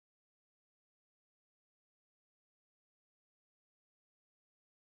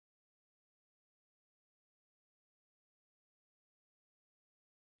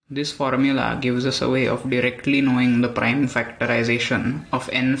This formula gives us a way of directly knowing the prime factorization of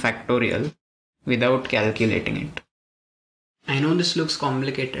n factorial without calculating it. I know this looks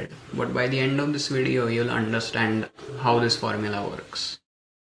complicated, but by the end of this video you'll understand how this formula works.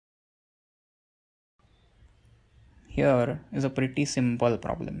 Here is a pretty simple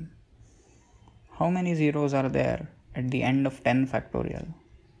problem. How many zeros are there at the end of 10 factorial?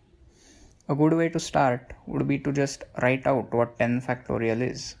 A good way to start would be to just write out what 10 factorial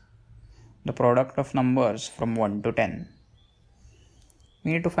is, the product of numbers from 1 to 10.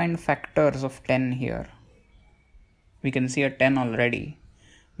 We need to find factors of 10 here. We can see a 10 already,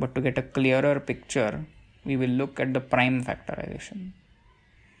 but to get a clearer picture, we will look at the prime factorization.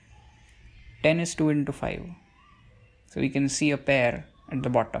 10 is 2 into 5, so we can see a pair at the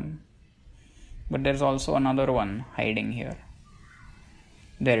bottom. But there's also another one hiding here.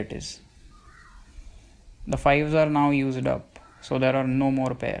 There it is. The 5s are now used up, so there are no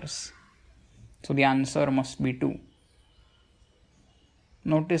more pairs. So the answer must be 2.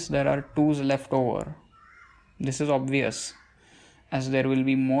 Notice there are 2's left over. This is obvious, as there will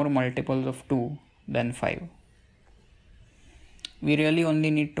be more multiples of 2 than 5. We really only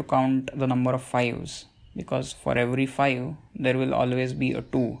need to count the number of 5's, because for every 5 there will always be a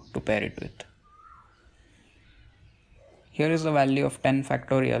 2 to pair it with. Here is the value of 10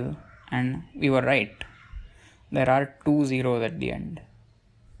 factorial, and we were right. There are 2 zeros at the end.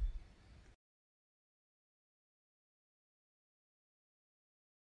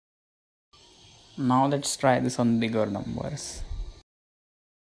 Now let's try this on bigger numbers.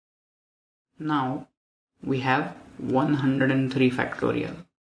 Now we have 103 factorial.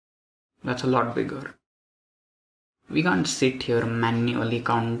 That's a lot bigger. We can't sit here manually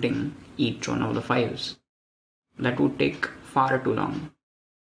counting each one of the 5's. That would take far too long.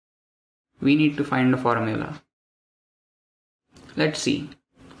 We need to find a formula. Let's see.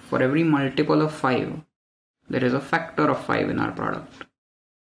 For every multiple of 5, there is a factor of 5 in our product.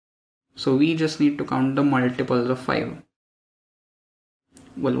 So we just need to count the multiples of 5.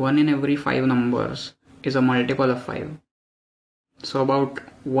 Well, 1 in every 5 numbers is a multiple of 5. So about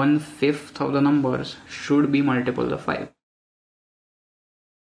 1/5 of the numbers should be multiples of 5.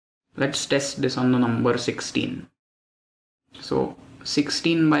 Let's test this on the number 16. So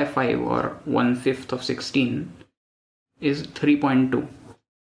 16 by 5, or 1/5 of 16, is 3.2.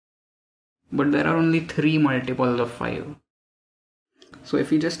 But there are only 3 multiples of 5. So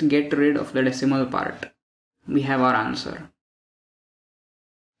if we just get rid of the decimal part, we have our answer.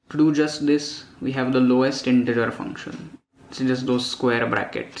 To do just this, we have the lowest integer function. It's just those square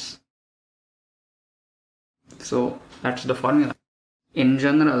brackets. So that's the formula. In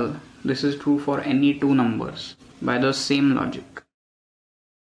general, this is true for any two numbers by the same logic.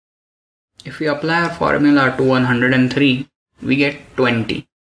 If we apply our formula to 103, we get 20.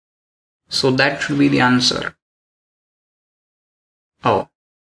 So that should be the answer. Oh,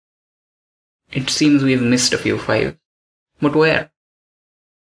 it seems we've missed a few 5. But where?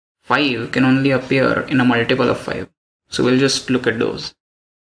 5 can only appear in a multiple of 5. So we'll just look at those.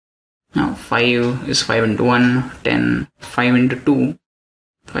 Now 5 is 5 into 1, 10, 5 into 2,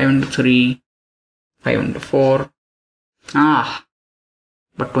 5 into 3, 5 into 4.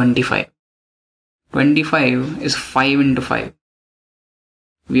 But 25. 25 is 5 into 5.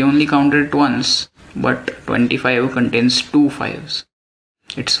 We only counted it once, but 25 contains 2 5's.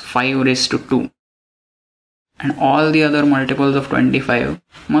 It's 5 raised to 2. And all the other multiples of 25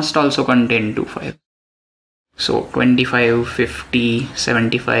 must also contain 2 5's. So 25, 50,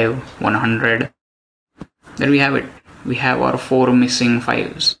 75, 100. There we have it. We have our 4 missing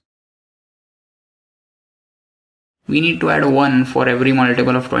 5's. We need to add 1 for every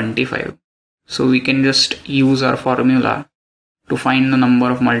multiple of 25. So we can just use our formula to find the number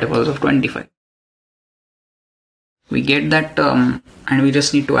of multiples of 25. We get that term and we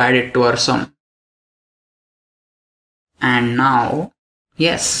just need to add it to our sum. And now,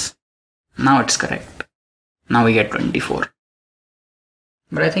 yes, now it's correct. Now we get 24.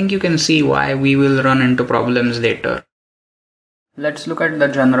 But I think you can see why we will run into problems later. Let's look at the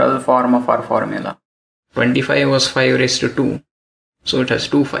general form of our formula. 25 was 5 raised to 2, so it has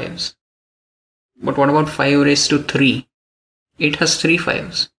 2 5's. But what about 5 raised to 3? It has 3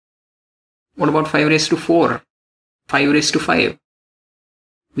 5's. What about 5 raised to 4? 5 raised to 5.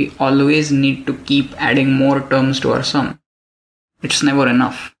 We always need to keep adding more terms to our sum. It's never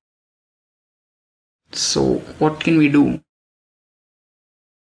enough. So what can we do?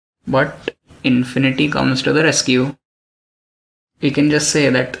 But infinity comes to the rescue. We can just say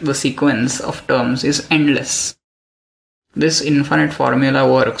that the sequence of terms is endless. This infinite formula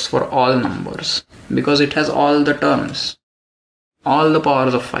works for all numbers because it has all the terms. all the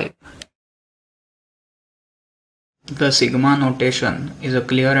powers of 5. The sigma notation is a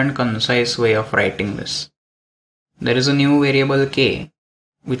clear and concise way of writing this. There is a new variable k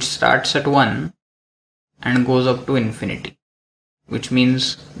which starts at 1 and goes up to infinity, which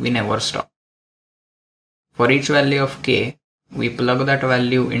means we never stop. For each value of k, we plug that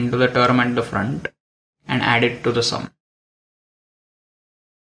value into the term at the front and add it to the sum.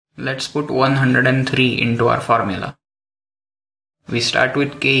 Let's put 103 into our formula. We start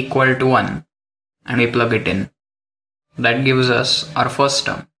with k equal to 1 and we plug it in. That gives us our first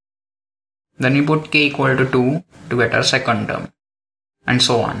term. Then we put k equal to 2 to get our second term, and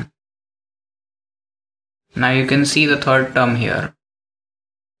so on. Now you can see the third term here.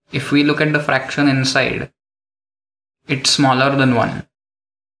 If we look at the fraction inside, it's smaller than 1.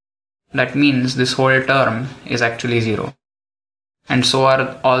 That means this whole term is actually 0. And so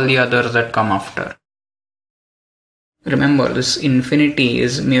are all the others that come after. Remember, this infinity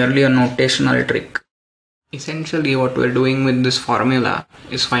is merely a notational trick. Essentially what we're doing with this formula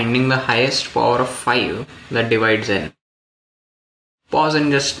is finding the highest power of 5 that divides n. Pause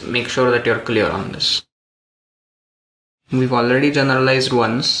and just make sure that you're clear on this. We've already generalized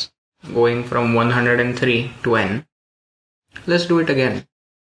once, going from 103 to n. Let's do it again.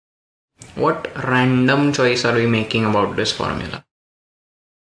 What random choice are we making about this formula?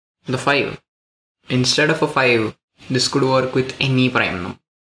 The 5. Instead of a 5, this could work with any prime number.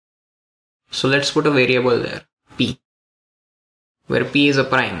 So let's put a variable there, p, where p is a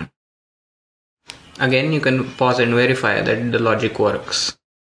prime. Again, you can pause and verify that the logic works.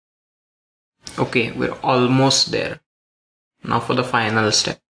 Okay, we're almost there. Now for the final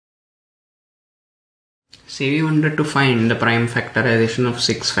step. Say we wanted to find the prime factorization of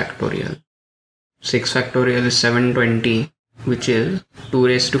 6 factorial. 6 factorial is 720, which is 2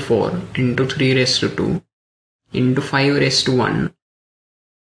 raised to 4 into 3 raised to 2 into 5 raised to 1.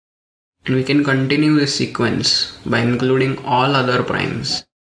 And we can continue this sequence by including all other primes,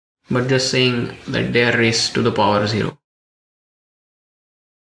 but just saying that they are raised to the power 0.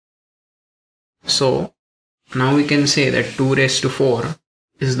 So now we can say that 2 raised to 4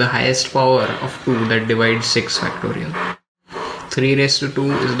 is the highest power of 2 that divides 6 factorial. 3 raised to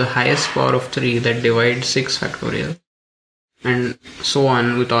 2 is the highest power of 3 that divides 6 factorial. And so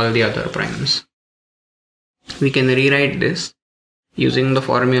on with all the other primes. We can rewrite this using the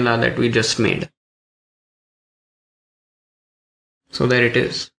formula that we just made. So there it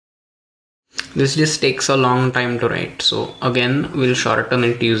is. This just takes a long time to write, so again we'll shorten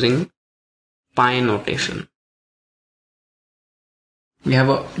it using pi notation. We have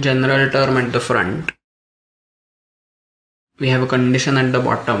a general term at the front. We have a condition at the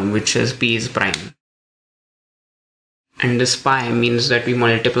bottom which says p is prime. And this pi means that we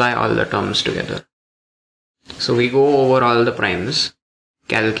multiply all the terms together. So we go over all the primes,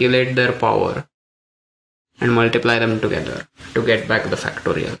 calculate their power, and multiply them together to get back the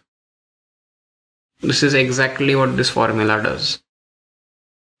factorial. This is exactly what this formula does.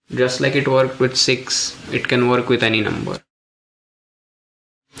 Just like it worked with 6, it can work with any number.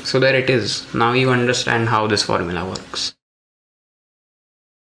 So there it is. Now you understand how this formula works.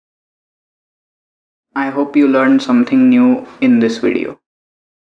 I hope you learned something new in this video.